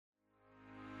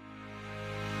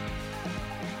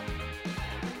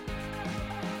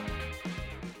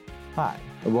Hi,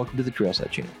 and welcome to the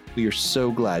Trailside channel. We are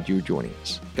so glad you are joining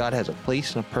us. God has a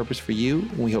place and a purpose for you,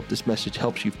 and we hope this message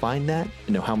helps you find that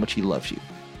and know how much He loves you.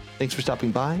 Thanks for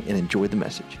stopping by and enjoy the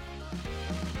message.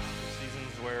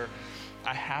 Seasons where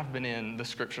I have been in the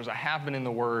scriptures, I have been in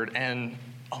the Word, and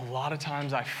a lot of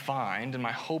times I find, and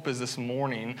my hope is this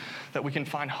morning, that we can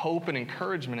find hope and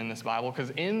encouragement in this Bible, because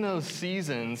in those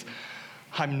seasons,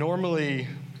 I'm normally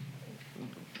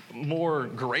more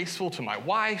graceful to my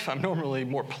wife. I'm normally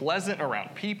more pleasant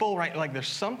around people, right? Like there's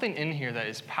something in here that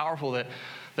is powerful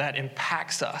that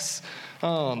impacts us.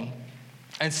 And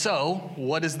so,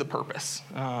 what is the purpose?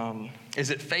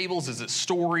 Is it fables? Is it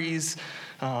stories?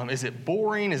 Is it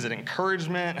boring? Is it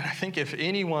encouragement? And I think if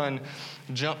anyone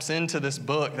jumps into this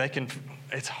book,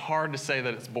 it's hard to say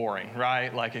that it's boring,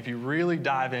 right? Like if you really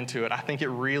dive into it, I think it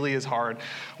really is hard.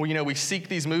 Well, we seek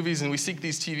these movies and we seek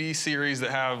these TV series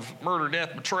that have murder,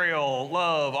 death, betrayal,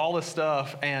 love, all this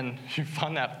stuff, and you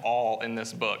find that all in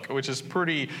this book, which is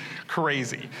pretty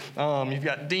crazy. You've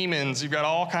got demons, you've got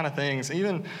all kind of things.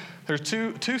 Even there's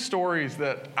two stories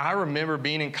that I remember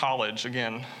being in college,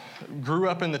 again, grew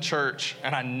up in the church,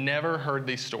 and I never heard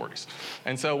these stories.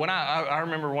 And so when I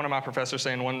remember one of my professors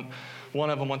saying one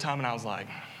of them one time, and I was like,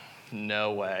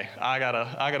 no way. I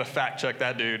gotta fact check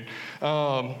that dude.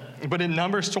 But in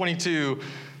Numbers 22,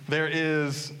 there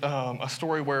is a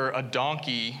story where a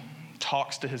donkey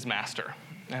talks to his master.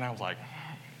 And I was like,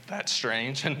 that's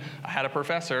strange. And I had a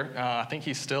professor, I think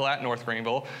he's still at North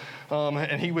Greenville,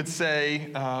 and he would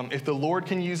say, if the Lord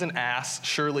can use an ass,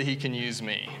 surely he can use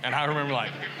me. And I remember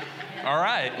like, all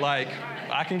right, like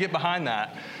I can get behind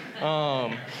that.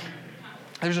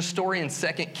 There's a story in 2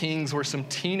 Kings where some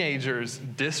teenagers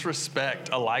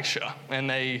disrespect Elisha, and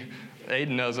Aiden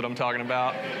knows what I'm talking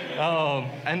about,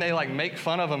 and they like make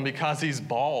fun of him because he's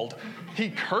bald. He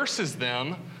curses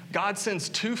them. God sends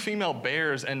 2 female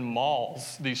bears and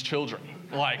mauls these children.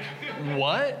 Like,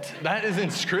 what? That is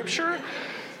in Scripture?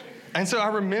 And so I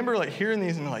remember like hearing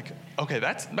these and like, okay,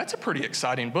 that's a pretty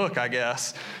exciting book, I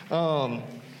guess.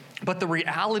 But the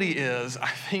reality is, I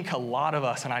think a lot of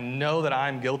us, and I know that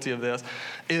I'm guilty of this,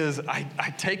 is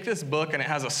I take this book and it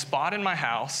has a spot in my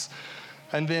house,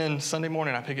 and then Sunday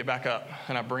morning I pick it back up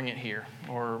and I bring it here,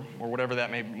 or whatever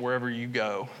that may be, wherever you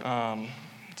go.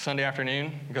 Sunday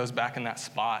afternoon, it goes back in that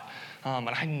spot. And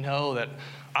I know that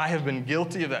I have been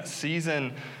guilty of that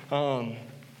season. And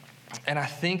I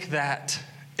think that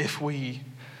if we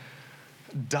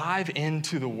dive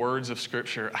into the words of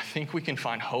Scripture, I think we can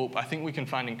find hope. I think we can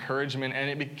find encouragement,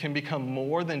 and it can become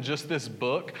more than just this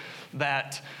book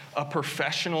that a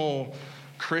professional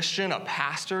Christian, a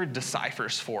pastor,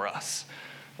 deciphers for us.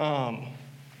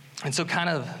 And so kind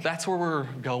of that's where we're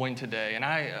going today. And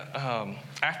I,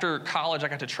 after college, I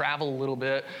got to travel a little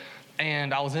bit,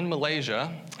 and I was in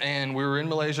Malaysia, and we were in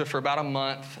Malaysia for about a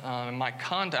month. And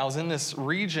I was in this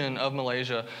region of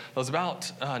Malaysia that was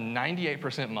about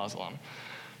 98% Muslim.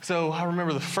 So I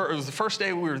remember it was the first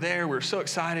day we were there. We were so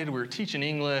excited. We were teaching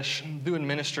English, doing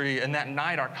ministry, and that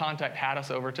night our contact had us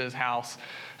over to his house,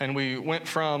 and we went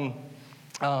from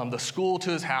the school to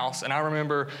his house, and I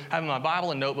remember having my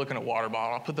Bible and notebook and a water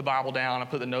bottle. I put the Bible down, I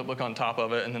put the notebook on top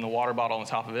of it, and then the water bottle on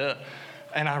top of it.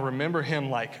 And I remember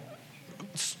him like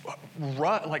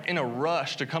in a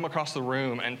rush to come across the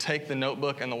room and take the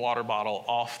notebook and the water bottle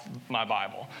off my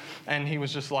Bible. And he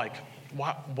was just like,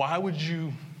 why would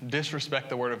you disrespect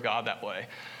the Word of God that way?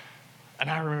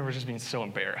 And I remember just being so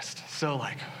embarrassed. So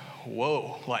like,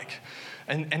 whoa, like,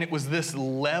 and it was this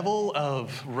level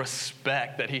of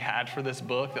respect that he had for this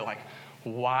book that like,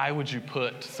 why would you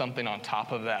put something on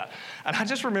top of that? And I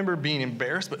just remember being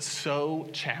embarrassed, but so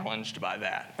challenged by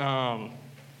that.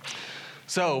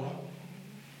 So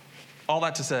all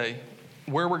that to say,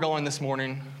 where we're going this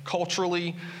morning,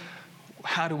 culturally,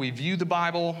 how do we view the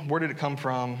Bible? Where did it come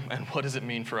from? And what does it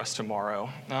mean for us tomorrow?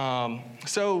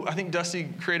 So I think Dusty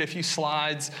created a few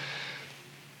slides.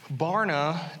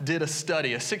 Barna did a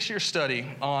 6-year study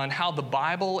on how the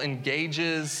Bible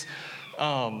engages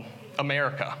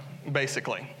America,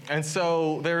 basically. And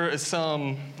so there is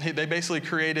they basically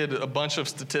created a bunch of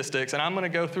statistics, and I'm going to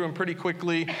go through them pretty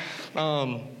quickly.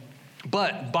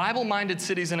 But Bible-minded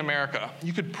cities in America,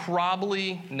 you could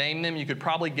probably name them, you could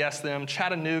probably guess them: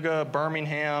 Chattanooga,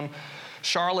 Birmingham,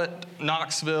 Charlotte,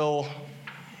 Knoxville.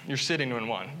 You're sitting in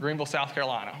one. Greenville, South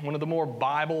Carolina, one of the more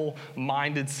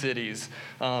Bible-minded cities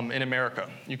in America.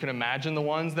 You can imagine the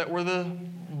ones that were the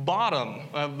bottom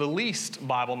of the least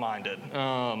Bible-minded.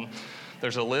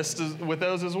 There's a list with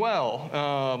those as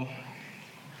well.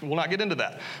 We'll not get into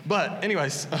that. But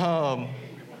anyways,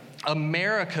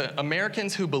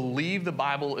 Americans who believe the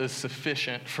Bible is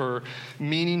sufficient for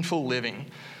meaningful living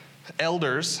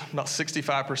Elders, about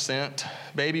 65%.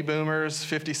 Baby boomers,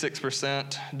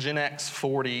 56%. Gen X,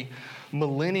 40%.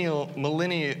 Millennials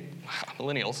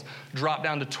drop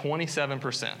down to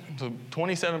 27%. So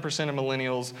 27% of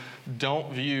millennials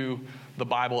don't view the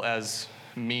Bible as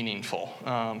meaningful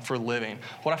for living.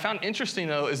 What I found interesting,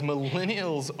 though, is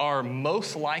millennials are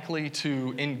most likely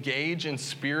to engage in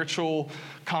spiritual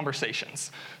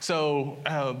conversations. So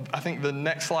I think the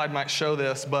next slide might show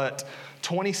this, but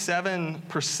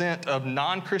 27% of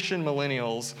non-Christian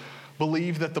millennials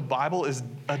believe that the Bible is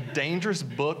a dangerous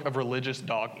book of religious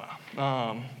dogma.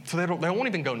 So they won't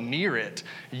even go near it.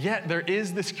 Yet there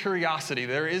is this curiosity,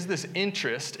 there is this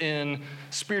interest in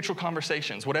spiritual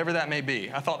conversations, whatever that may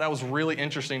be. I thought that was really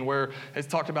interesting, where it's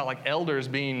talked about like elders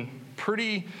being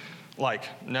pretty like,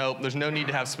 no, there's no need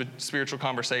to have spiritual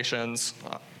conversations.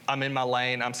 I'm in my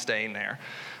lane, I'm staying there.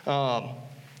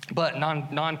 But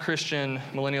non-Christian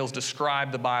millennials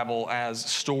describe the Bible as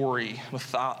story,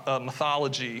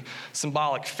 mythology,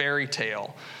 symbolic fairy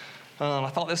tale. I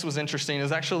thought this was interesting. It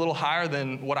was actually a little higher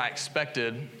than what I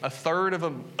expected. A third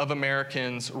of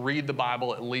Americans read the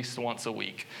Bible at least once a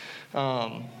week,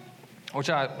 which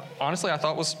I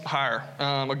thought was higher.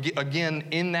 Again,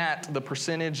 in that, the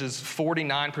percentage is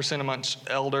 49% amongst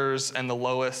elders, and the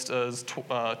lowest is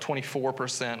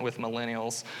 24% with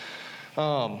millennials.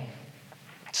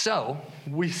 So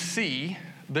we see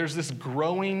there's this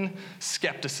growing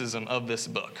skepticism of this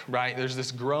book, right? There's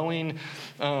this growing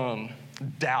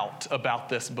doubt about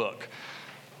this book.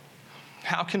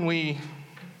 How can we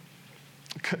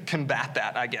combat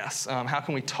that, I guess? How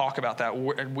can we talk about that?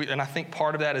 And I think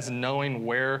part of that is knowing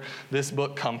where this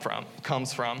book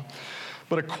comes from.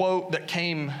 But a quote that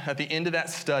came at the end of that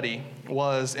study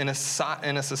was, in a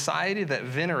society that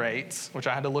venerates, which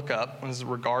I had to look up, was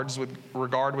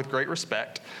regard with great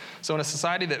respect. So in a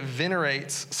society that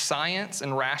venerates science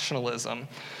and rationalism,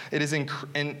 it is an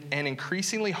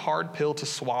increasingly hard pill to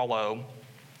swallow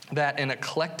that an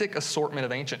eclectic assortment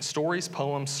of ancient stories,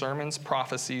 poems, sermons,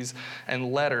 prophecies,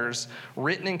 and letters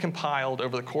written and compiled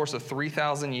over the course of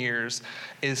 3,000 years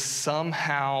is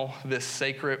somehow this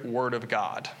sacred word of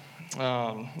God.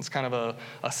 It's kind of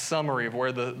a summary of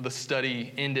where the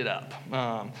study ended up.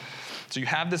 So you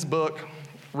have this book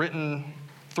written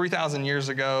 3,000 years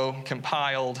ago,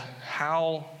 compiled.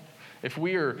 If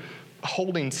we are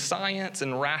holding science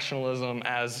and rationalism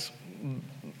as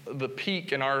the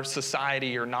peak in our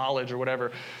society or knowledge or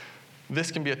whatever, this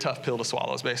can be a tough pill to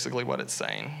swallow is basically what it's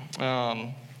saying.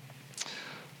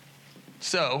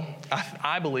 So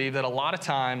I believe that a lot of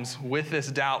times with this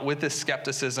doubt, with this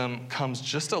skepticism, comes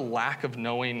just a lack of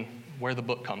knowing where the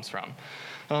book comes from.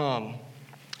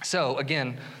 So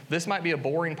again, this might be a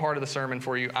boring part of the sermon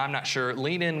for you. I'm not sure.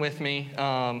 Lean in with me.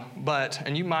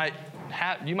 And you might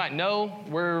know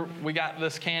where we got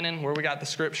this canon, where we got the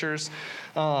scriptures.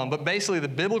 But basically the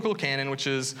biblical canon, which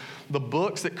is the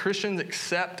books that Christians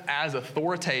accept as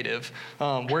authoritative,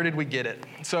 where did we get it?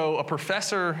 So a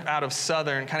professor out of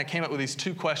Southern kind of came up with these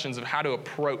two questions of how to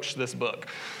approach this book.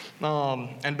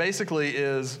 And basically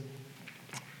is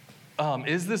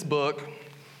this book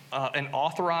an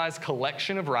authorized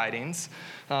collection of writings,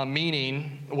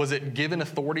 meaning was it given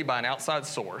authority by an outside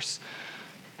source?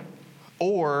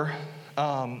 Or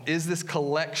is it a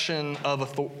collection of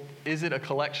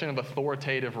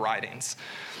authoritative writings?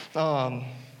 And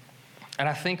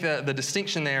I think that the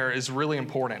distinction there is really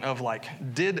important of like,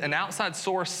 did an outside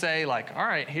source say like, all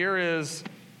right, here is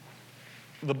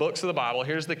the books of the Bible,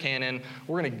 here's the canon,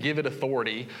 we're going to give it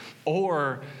authority?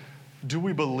 Or do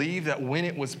we believe that when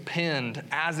it was penned,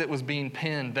 as it was being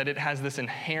penned, that it has this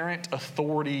inherent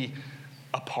authority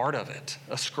a part of it,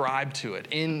 ascribed to it,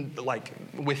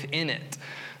 within it?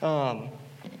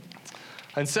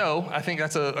 And so I think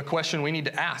that's a question we need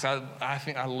to ask. I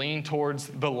think I lean towards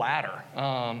the latter,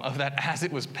 of that as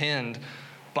it was penned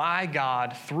by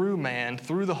God, through man,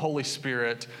 through the Holy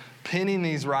Spirit, penning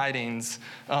these writings,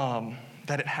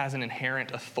 that it has an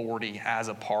inherent authority as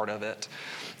a part of it.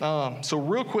 So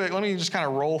real quick, let me just kind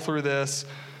of roll through this.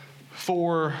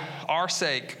 For our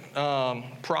sake,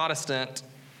 Protestant,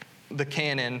 the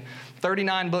canon,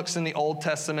 39 books in the Old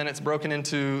Testament. It's broken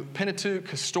into Pentateuch,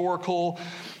 historical,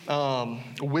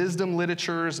 wisdom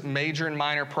literatures, major and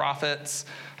minor prophets.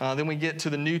 Then we get to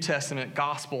the New Testament,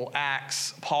 Gospel,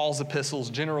 Acts, Paul's epistles,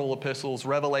 general epistles,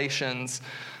 Revelations.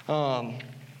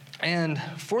 And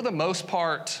for the most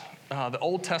part, the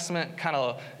Old Testament kind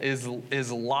of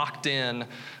is locked in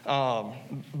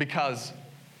because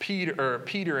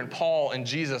Peter and Paul and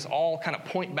Jesus all kind of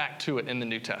point back to it in the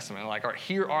New Testament. Like, all right,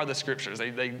 here are the scriptures.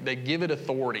 They give it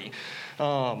authority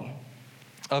of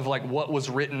like what was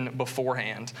written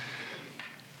beforehand.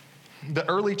 The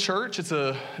early church, it's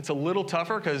a little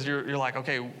tougher because you're like,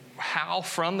 okay, how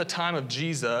from the time of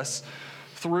Jesus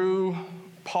through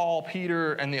Paul,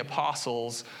 Peter, and the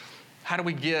apostles, how do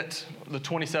we get the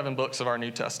 27 books of our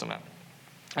New Testament?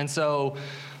 And so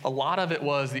a lot of it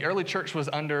was the early church was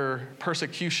under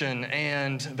persecution,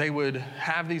 and they would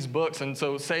have these books. And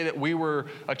so say that we were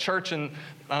a church in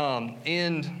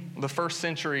the first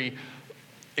century,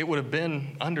 it would have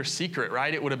been under secret,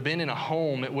 right? It would have been in a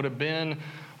home. It would have been,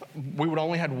 we would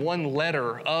only had one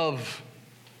letter of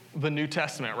the New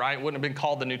Testament, right? It wouldn't have been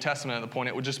called the New Testament at the point.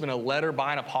 It would just have been a letter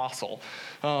by an apostle.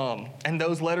 And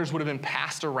those letters would have been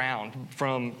passed around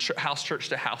from house church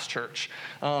to house church.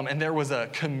 And there was a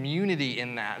community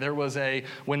in that. There was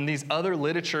when these other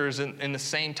literatures in the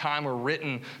same time were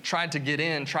written, tried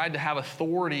to have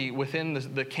authority within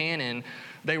the canon,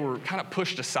 they were kind of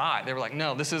pushed aside. They were like,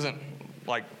 no, this isn't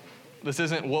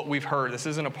what we've heard. This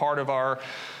isn't a part of our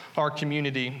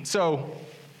community. So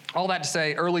all that to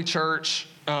say, early church,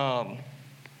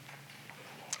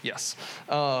 yes.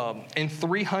 In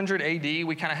 300 AD,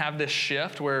 we kind of have this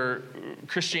shift where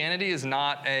Christianity is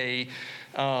not it's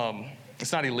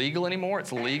not illegal anymore.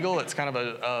 It's legal. It's kind of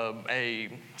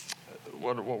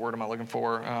what word am I looking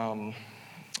for?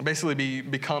 Basically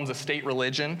becomes a state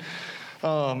religion.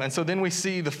 And so then we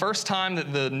see the first time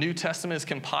that the New Testament is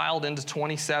compiled into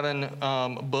 27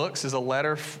 books is a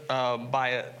letter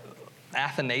by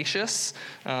Athanasius.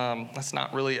 That's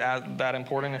not really that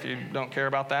important if you don't care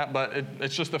about that, but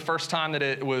it's just the first time that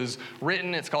it was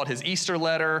written. It's called his Easter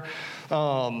letter.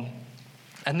 And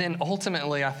then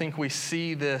ultimately, I think we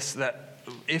see this, that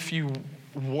if you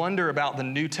wonder about the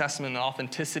New Testament and the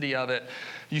authenticity of it,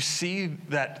 you see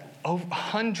that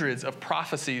hundreds of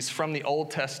prophecies from the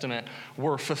Old Testament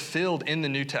were fulfilled in the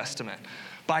New Testament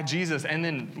by Jesus, and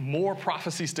then more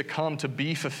prophecies to come to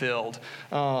be fulfilled.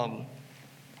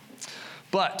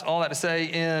 But all that to say,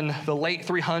 in the late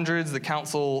 300s, the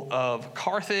Council of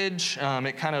Carthage,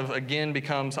 it kind of again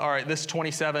becomes, all right, this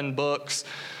 27 books,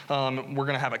 we're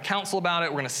going to have a council about it.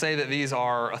 We're going to say that these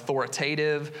are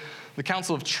authoritative. The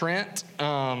Council of Trent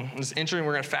is interesting.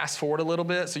 We're going to fast forward a little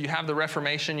bit. So you have the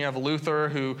Reformation. You have Luther,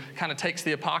 who kind of takes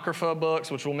the Apocrypha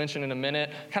books, which we'll mention in a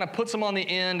minute, kind of puts them on the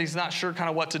end. He's not sure kind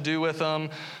of what to do with them.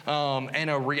 And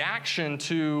a reaction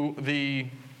to the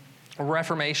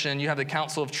Reformation, you have the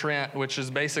Council of Trent, which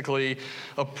is basically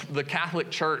the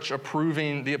Catholic Church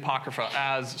approving the Apocrypha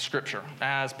as scripture,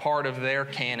 as part of their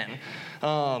canon.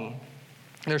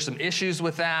 There's some issues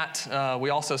with that.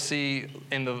 We also see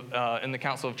in the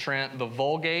Council of Trent the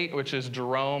Vulgate, which is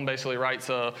Jerome basically writes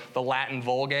the Latin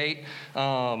Vulgate,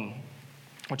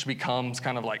 which becomes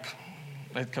kind of like,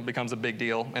 it becomes a big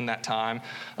deal in that time.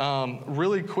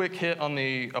 Really quick hit on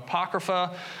the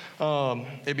Apocrypha.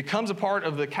 It becomes a part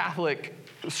of the Catholic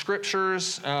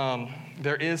scriptures.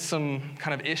 There is some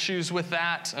kind of issues with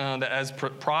that as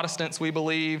Protestants we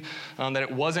believe, that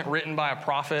it wasn't written by a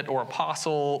prophet or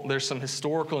apostle. There's some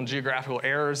historical and geographical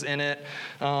errors in it.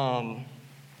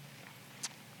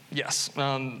 Yes,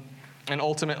 and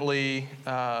ultimately,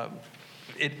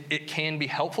 it can be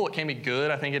helpful. It can be good.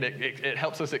 I think it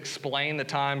helps us explain the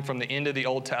time from the end of the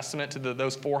Old Testament to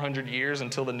those 400 years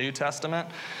until the New Testament.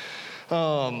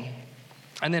 And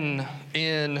then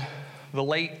in the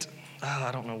late,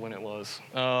 I don't know when it was,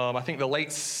 I think the late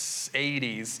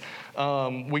 80s,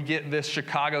 we get this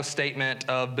Chicago Statement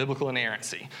of Biblical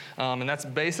Inerrancy. And that's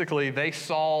basically, they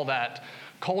saw that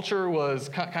culture was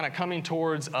kind of coming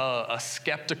towards a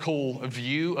skeptical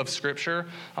view of Scripture.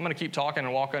 I'm going to keep talking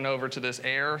and walking over to this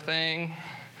air thing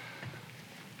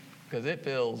because it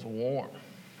feels warm.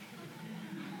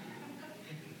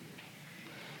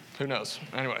 Who knows?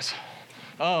 Anyways,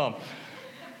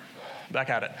 back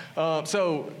at it.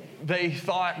 So they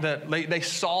thought that they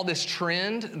saw this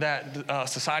trend that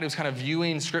society was kind of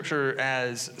viewing Scripture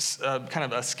as kind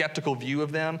of a skeptical view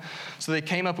of them. So they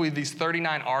came up with these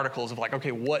 39 articles of like,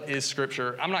 okay, what is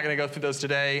Scripture? I'm not going to go through those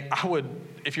today. I would,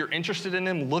 if you're interested in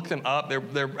them, look them up.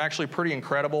 They're actually pretty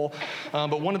incredible.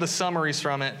 But one of the summaries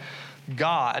from it,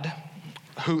 God,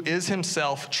 who is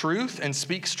himself truth and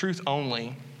speaks truth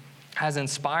only, has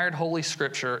inspired Holy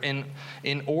Scripture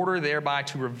in order thereby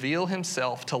to reveal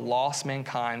himself to lost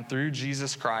mankind through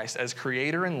Jesus Christ as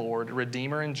Creator and Lord,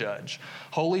 Redeemer and Judge.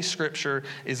 Holy Scripture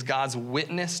is God's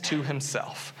witness to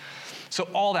himself. So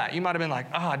all that, you might have been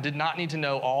like, I did not need to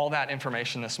know all that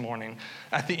information this morning.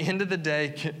 At the end of the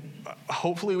day,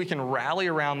 hopefully we can rally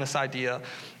around this idea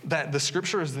that the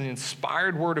Scripture is the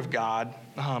inspired Word of God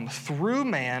through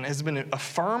man, has been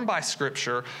affirmed by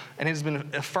Scripture, and it has been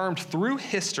affirmed through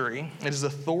history. It is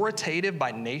authoritative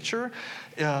by nature.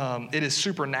 It is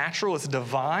supernatural. It's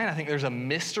divine. I think there's a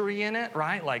mystery in it,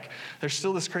 right? Like there's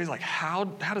still this crazy, like how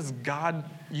does God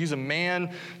use a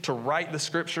man to write the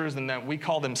Scriptures and that we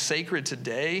call them sacred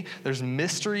today? There's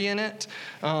mystery in it.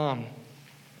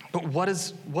 But what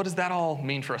does that all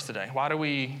mean for us today? Why do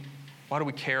we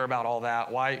care about all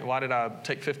that? Why did I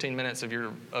take 15 minutes of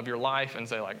your life and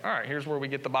say like, all right, here's where we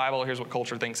get the Bible, here's what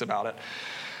culture thinks about it.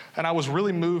 And I was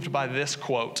really moved by this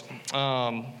quote.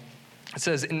 It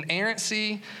says,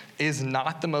 inerrancy is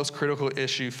not the most critical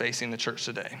issue facing the church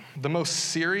today. The most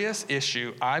serious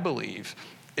issue, I believe,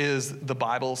 is the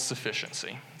Bible's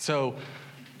sufficiency. So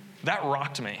that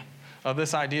rocked me, of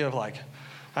this idea of like,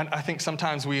 I think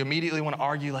sometimes we immediately want to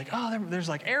argue like, oh, there's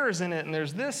like errors in it, and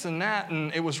there's this and that,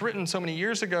 and it was written so many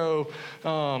years ago.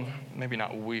 Maybe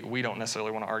not, we don't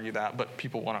necessarily want to argue that, but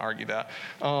people want to argue that.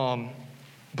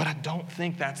 But I don't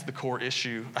think that's the core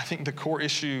issue. I think the core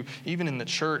issue, even in the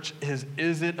church,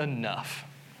 is it enough?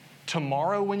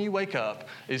 Tomorrow when you wake up,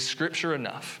 is Scripture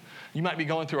enough? You might be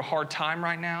going through a hard time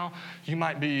right now. You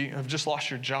might have just lost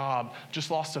your job, just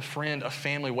lost a friend, a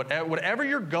family, whatever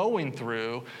you're going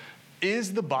through.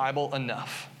 Is the Bible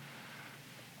enough?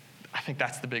 I think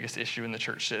that's the biggest issue in the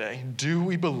church today. Do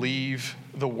we believe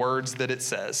the words that it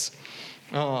says?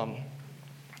 And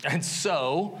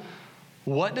so,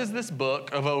 what does this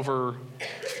book of over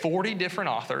 40 different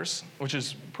authors, which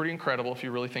is pretty incredible if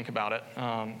you really think about it,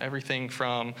 everything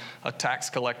from a tax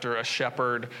collector, a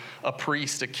shepherd, a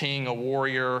priest, a king, a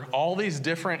warrior, all these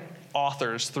different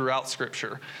authors throughout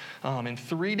Scripture in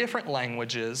 3 different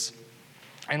languages,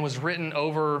 and was written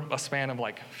over a span of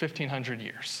like 1,500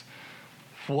 years.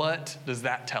 What does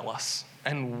that tell us?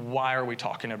 And why are we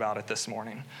talking about it this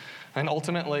morning? And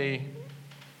ultimately,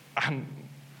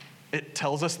 it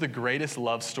tells us the greatest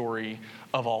love story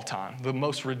of all time. The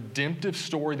most redemptive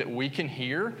story that we can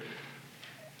hear,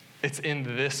 it's in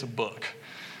this book.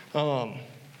 And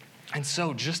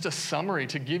so just a summary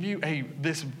to give you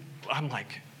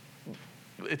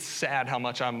it's sad how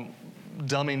much I'm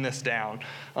dumbing this down.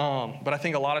 But I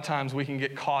think a lot of times we can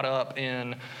get caught up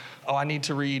in, I need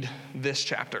to read this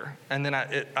chapter. And then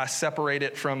I separate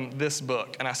it from this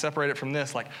book, and I separate it from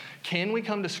this. Like, can we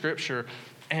come to Scripture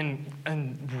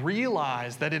and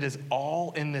realize that it is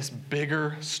all in this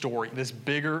bigger story, this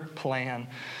bigger plan?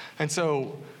 And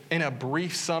so in a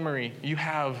brief summary, you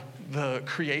have the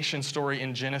creation story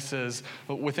in Genesis.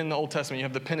 Within the Old Testament, you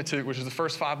have the Pentateuch, which is the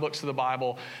first 5 books of the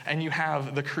Bible, and you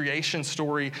have the creation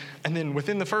story. And then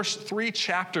within the first 3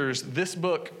 chapters, this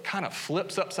book kind of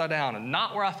flips upside down, and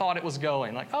not where I thought it was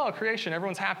going. Like, oh, creation,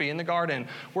 everyone's happy in the garden.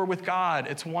 We're with God.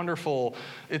 It's wonderful.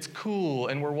 It's cool,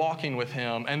 and we're walking with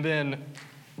Him. And then,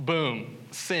 boom,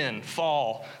 sin,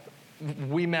 fall.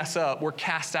 We mess up. We're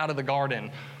cast out of the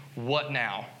garden. What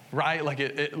now? Right? Like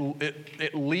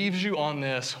it leaves you on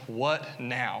this, what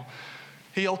now?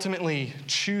 He ultimately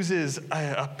chooses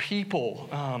a people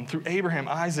through Abraham,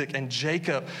 Isaac, and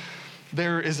Jacob.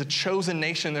 There is a chosen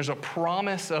nation. There's a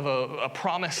promise of a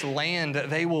promised land that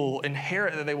they will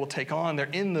inherit, that they will take on. They're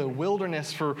in the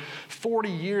wilderness for 40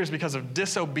 years because of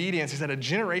disobedience. He said a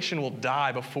generation will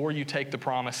die before you take the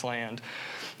promised land.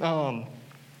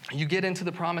 You get into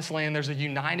the promised land. There's a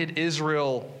united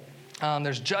Israel.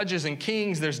 There's judges and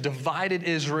kings. There's divided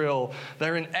Israel.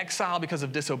 They're in exile because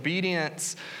of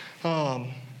disobedience.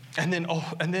 And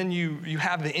then you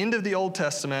have the end of the Old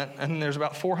Testament, and there's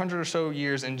about 400 or so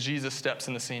years, and Jesus steps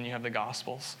in the scene. You have the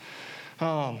Gospels.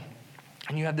 And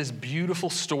you have this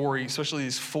beautiful story, especially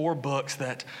these 4 books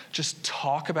that just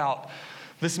talk about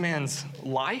this man's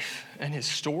life and his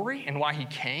story and why he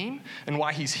came and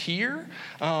why he's here.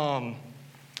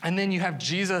 And then you have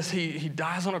Jesus, he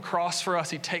dies on a cross for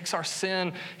us. He takes our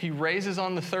sin. He raises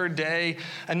on the 3rd day.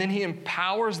 And then he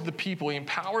empowers the people. He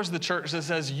empowers the church that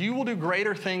says, you will do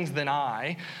greater things than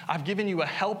I. I've given you a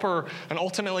helper. And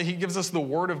ultimately, he gives us the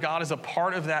word of God as a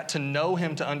part of that to know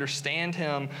him, to understand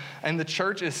him. And the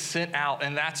church is sent out.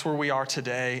 And that's where we are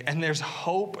today. And there's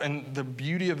hope. And the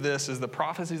beauty of this is the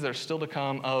prophecies that are still to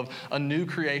come of a new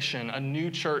creation, a new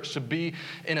church, to be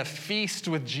in a feast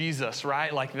with Jesus,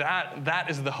 right? Like that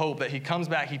is the hope that he comes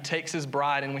back, he takes his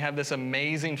bride, and we have this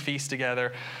amazing feast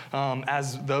together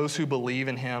as those who believe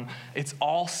in him. It's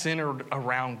all centered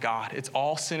around God. It's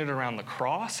all centered around the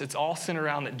cross. It's all centered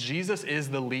around that Jesus is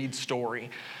the lead story.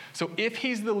 So if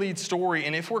he's the lead story,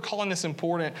 and if we're calling this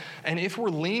important, and if we're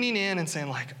leaning in and saying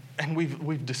like, and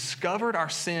we've discovered our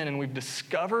sin, and we've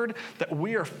discovered that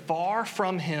we are far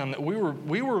from him, that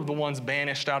we were the ones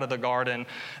banished out of the garden,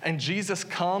 and Jesus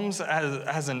comes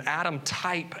as an Adam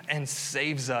type and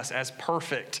saves us as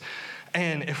perfect.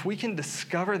 And if we can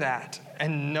discover that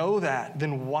and know that,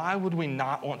 then why would we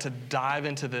not want to dive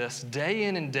into this day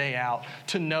in and day out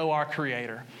to know our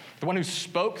Creator, the one who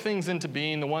spoke things into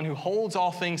being, the one who holds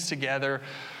all things together?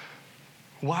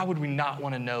 Why would we not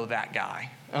want to know that guy?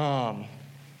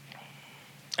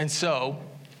 And so,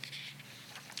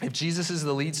 if Jesus is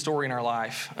the lead story in our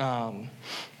life,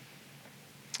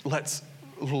 let's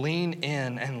lean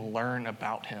in and learn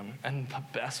about him. And the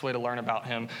best way to learn about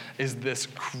him is this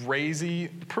crazy,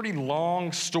 pretty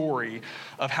long story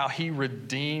of how he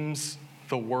redeems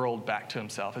the world back to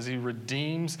himself, as he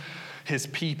redeems his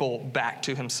people back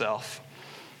to himself.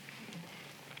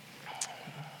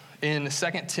 In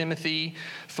 2 Timothy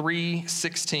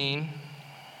 3:16,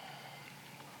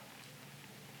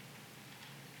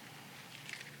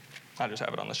 I just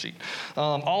have it on the sheet.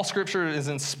 All scripture is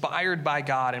inspired by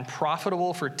God and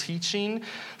profitable for teaching,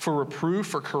 for reproof,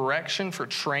 for correction, for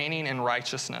training in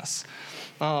righteousness.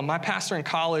 My pastor in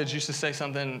college used to say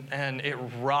something, and it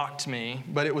rocked me,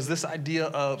 but it was this idea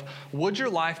of, would your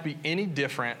life be any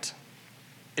different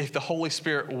if the Holy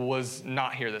Spirit was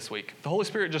not here this week? The Holy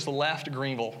Spirit just left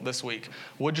Greenville this week.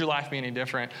 Would your life be any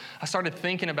different? I started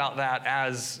thinking about that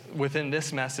as within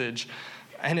this message,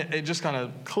 and it just kind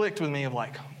of clicked with me of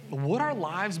like, would our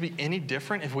lives be any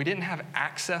different if we didn't have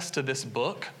access to this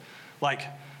book?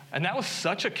 And that was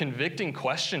such a convicting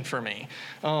question for me.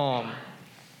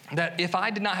 That if I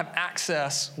did not have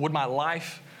access, would my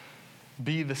life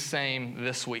be the same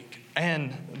this week?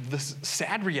 And the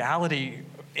sad reality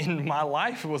in my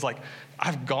life was like,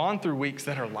 I've gone through weeks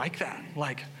that are like that.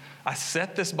 Like, I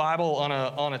set this Bible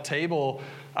on a table,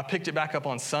 I picked it back up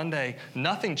on Sunday,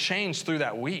 nothing changed through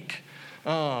that week.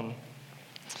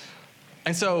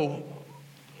 And so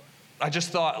I just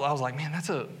thought, I was like, man,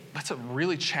 that's a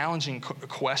really challenging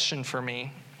question for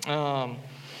me.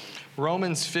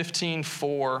 Romans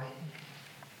 15:4.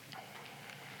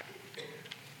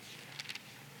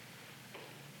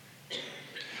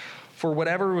 For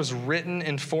whatever was written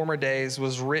in former days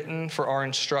was written for our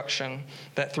instruction,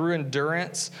 that through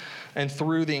endurance and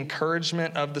through the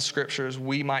encouragement of the scriptures,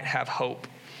 we might have hope.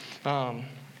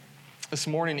 This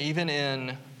morning, even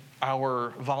in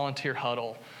our volunteer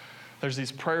huddle, there's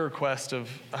these prayer requests of,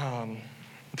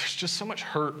 there's just so much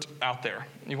hurt out there.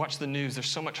 You watch the news, there's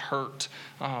so much hurt.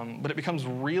 But it becomes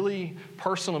really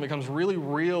personal, it becomes really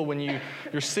real when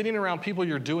you're sitting around people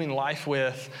you're doing life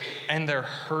with and they're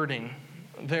hurting.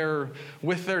 They're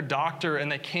with their doctor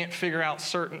and they can't figure out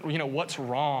what's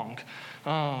wrong.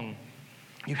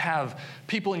 You have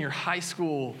people in your high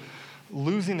school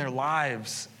losing their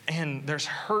lives, and there's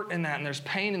hurt in that, and there's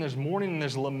pain, and there's mourning, and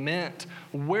there's lament.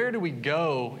 Where do we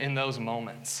go in those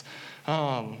moments?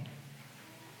 And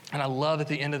I love at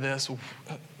the end of this,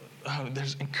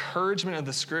 there's encouragement of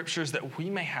the scriptures that we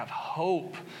may have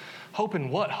hope. Hope in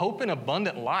what? Hope in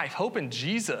abundant life. Hope in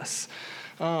Jesus.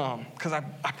 Because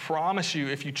I promise you,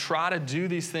 if you try to do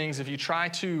these things, if you try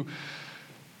to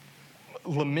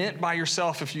lament by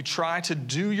yourself, if you try to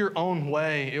do your own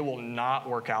way, it will not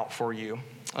work out for you.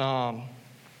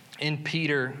 In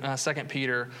Peter, 2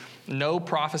 Peter, no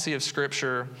prophecy of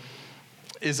Scripture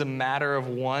is a matter of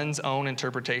one's own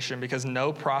interpretation, because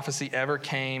no prophecy ever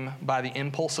came by the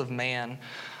impulse of man,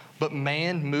 but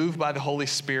man, moved by the Holy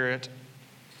Spirit,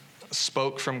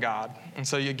 spoke from God. And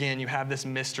so again, you have this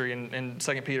mystery in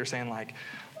 2 Peter saying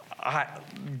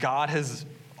God has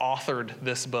authored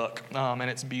this book, and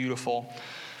it's beautiful.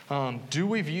 Do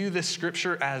we view this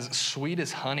scripture as sweet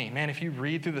as honey? Man, if you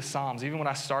read through the Psalms, even what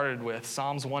I started with,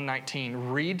 Psalms 119,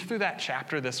 read through that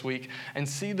chapter this week and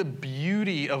see the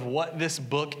beauty of what this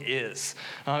book is.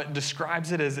 It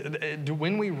describes it as,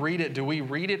 when we read it, do we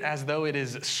read it as though it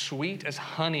is sweet as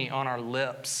honey on our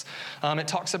lips? It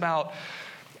talks about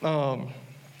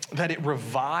that it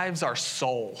revives our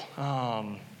soul.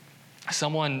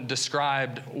 Someone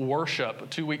described worship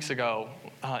 2 weeks ago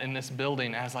in this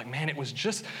building as man, it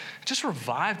just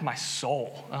revived my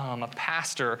soul. A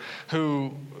pastor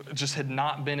who just had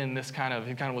not been in this he kind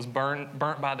of was burnt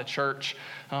by the church,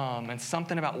 and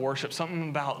something about worship, something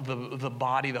about the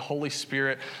body, the Holy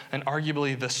Spirit, and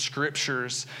arguably the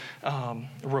scriptures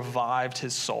revived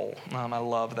his soul. I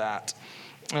love that.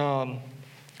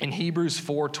 In Hebrews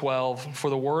 4:12, for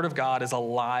the word of God is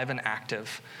alive and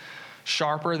active,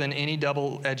 sharper than any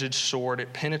double-edged sword.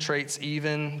 It penetrates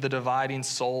even the dividing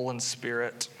soul and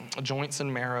spirit, joints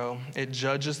and marrow. It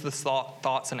judges the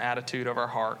thoughts and attitude of our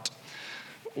heart.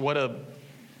 What a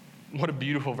What a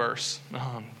beautiful verse.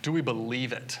 Do we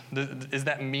believe it? Is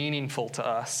that meaningful to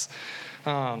us?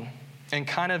 And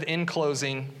kind of in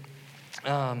closing,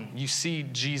 you see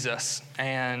Jesus,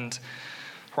 and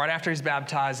right after he's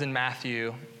baptized in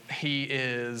Matthew,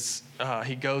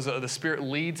 the Spirit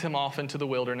leads him off into the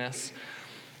wilderness,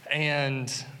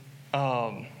 and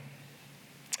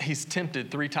he's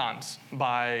tempted 3 times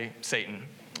by Satan.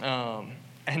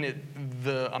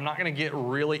 I'm not going to get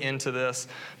really into this,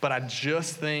 but I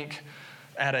just think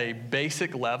at a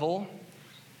basic level,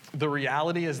 the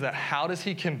reality is that how does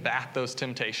he combat those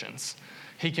temptations?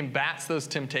 He combats those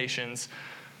temptations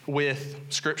with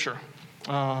Scripture.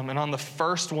 And on the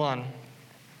first one,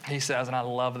 he says, and I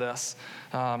love this,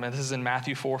 and this is in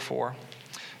Matthew 4:4,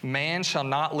 man shall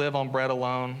not live on bread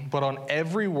alone, but on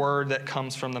every word that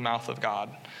comes from the mouth of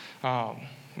God.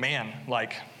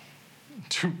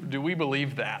 Do we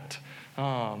believe that?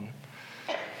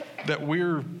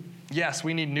 Yes,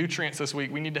 we need nutrients this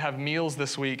week. We need to have meals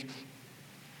this week.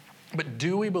 But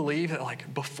do we believe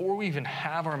that before we even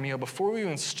have our meal, before we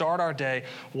even start our day,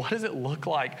 what does it look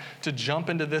like to jump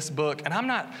into this book? And I'm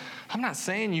not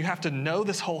saying you have to know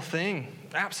this whole thing.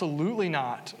 Absolutely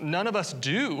not. None of us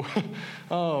do.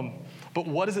 But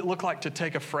what does it look like to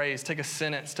take a phrase, take a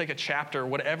sentence, take a chapter,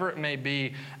 whatever it may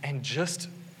be, and just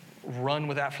run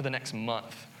with that for the next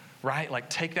month, right?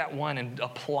 Take that one and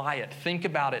apply it. Think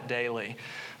about it daily.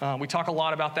 We talk a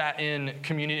lot about that in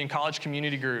college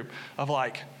community group of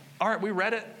all right, we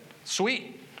read it,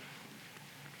 sweet.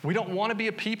 We don't want to be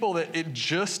a people that it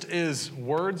just is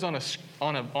words on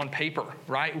paper,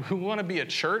 right? We want to be a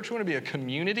church, we want to be a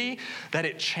community that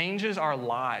it changes our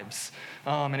lives,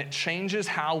 and it changes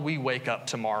how we wake up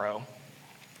tomorrow.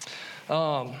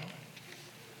 Martin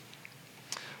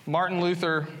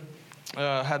Luther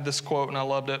had this quote, and I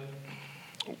loved it.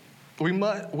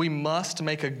 We must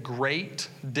make a great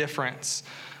difference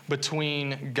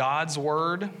between God's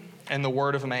word and the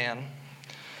word of man.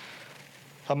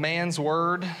 A man's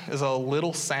word is a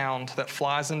little sound that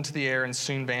flies into the air and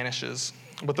soon vanishes.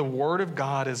 But the word of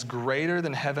God is greater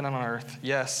than heaven and earth.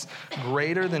 Yes,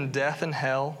 greater than death and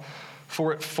hell,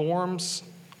 for it forms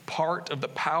part of the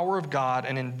power of God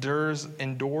and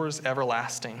endures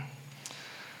everlasting.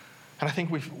 And I think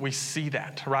we see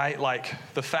that, right?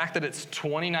 The fact that it's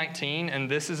 2019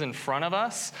 and this is in front of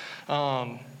us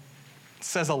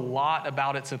says a lot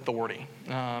about its authority.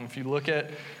 If you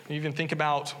even think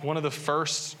about one of the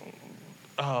first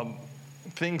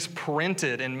things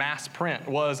printed in mass print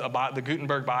was about the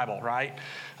Gutenberg Bible, right?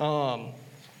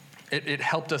 It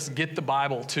helped us get the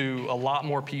Bible to a lot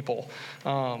more people.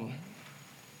 But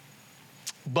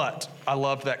I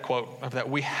love that quote of that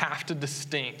we have to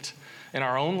distinct in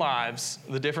our own lives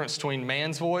the difference between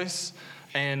man's voice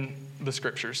and the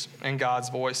Scriptures and God's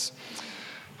voice.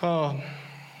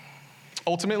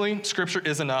 Ultimately, Scripture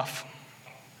is enough.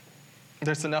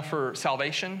 There's enough for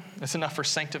salvation. It's enough for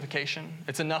sanctification.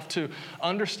 It's enough to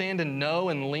understand and know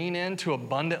and lean into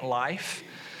abundant life.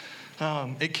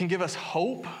 It can give us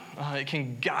hope. It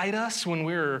can guide us when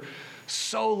we're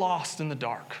so lost in the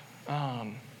dark.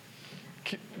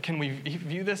 Can we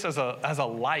view this as a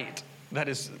light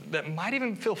that might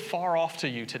even feel far off to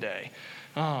you today?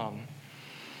 Thank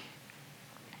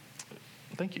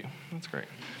you. That's great.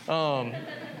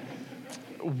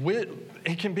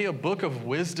 It can be a book of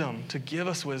wisdom, to give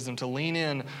us wisdom, to lean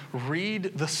in,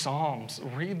 read the Psalms,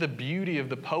 read the beauty of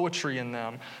the poetry in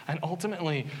them, and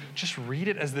ultimately just read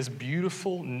it as this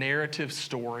beautiful narrative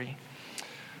story.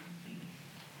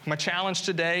 My challenge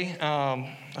today,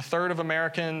 a third of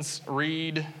Americans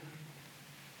read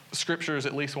Scriptures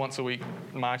at least once a week.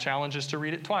 My challenge is to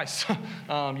read it twice.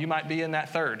 You might be in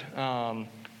that third.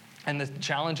 And the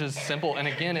challenge is simple. And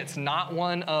again, it's not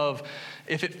one of,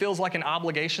 if it feels like an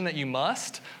obligation that you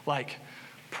must,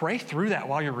 pray through that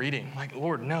while you're reading.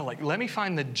 Lord, no, let me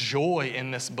find the joy in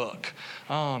this book.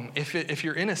 If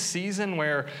you're in a season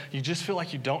where you just feel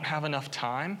like you don't have enough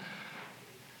time,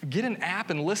 get an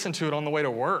app and listen to it on the way to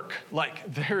work.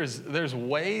 There's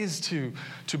ways to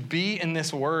be in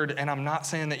this word, and I'm not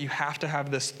saying that you have to have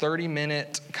this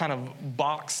 30-minute kind of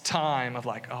box time of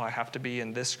I have to be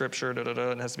in this scripture, and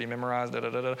it has to be memorized,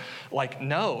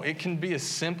 no, it can be as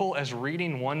simple as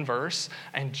reading one verse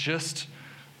and just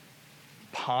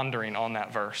pondering on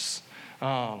that verse.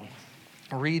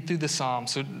 Read through the Psalms,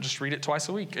 so just read it twice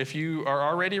a week. If you are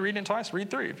already reading it twice,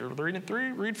 read 3. If you're reading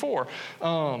 3, read 4.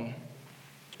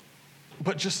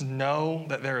 But just know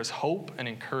that there is hope and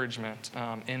encouragement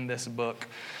in this book,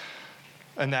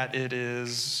 and that it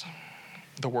is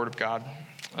the Word of God.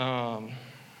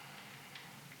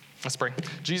 Let's pray.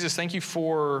 Jesus, thank you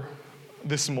for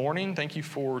this morning. Thank you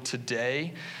for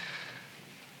today.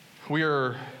 We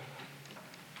are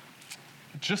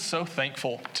just so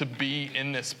thankful to be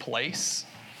in this place,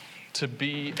 to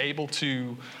be able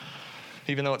to,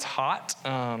 even though it's hot,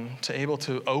 to able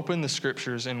to open the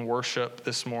scriptures in worship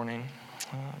this morning.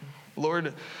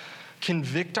 Lord,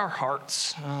 convict our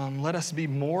hearts. Let us be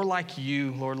more like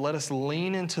you, Lord. Let us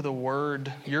lean into the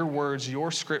word, your words,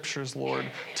 your scriptures, Lord,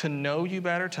 to know you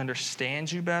better, to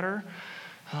understand you better.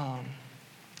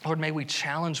 Lord, may we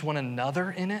challenge one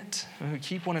another in it. May we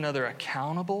keep one another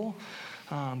accountable.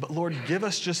 But Lord, give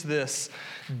us just this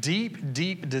deep,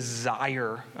 deep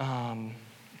desire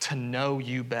to know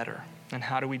you better. And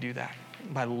how do we do that?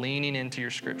 By leaning into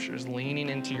your scriptures, leaning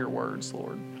into your words,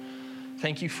 Lord.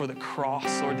 Thank you for the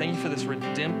cross, Lord. Thank you for this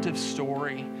redemptive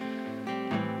story.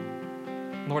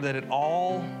 Lord, that it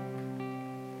all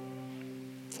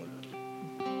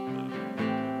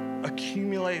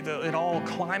it all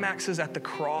climaxes at the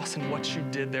cross and what you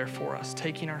did there for us,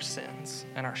 taking our sins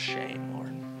and our shame,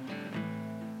 Lord.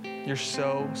 You're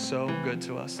so, so good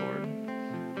to us, Lord.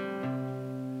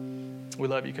 We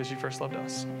love you because you first loved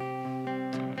us.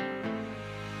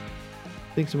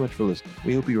 Thanks so much for listening.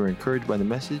 We hope you were encouraged by the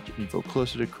message and you feel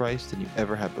closer to Christ than you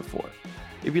ever have before.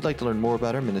 If you'd like to learn more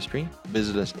about our ministry,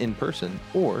 visit us in person,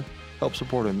 or help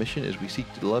support our mission as we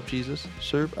seek to love Jesus,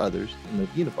 serve others, and live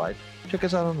unified, check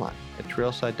us out online at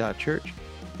trailside.church,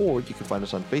 or you can find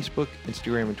us on Facebook,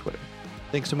 Instagram, and Twitter.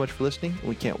 Thanks so much for listening, and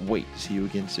we can't wait to see you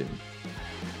again soon.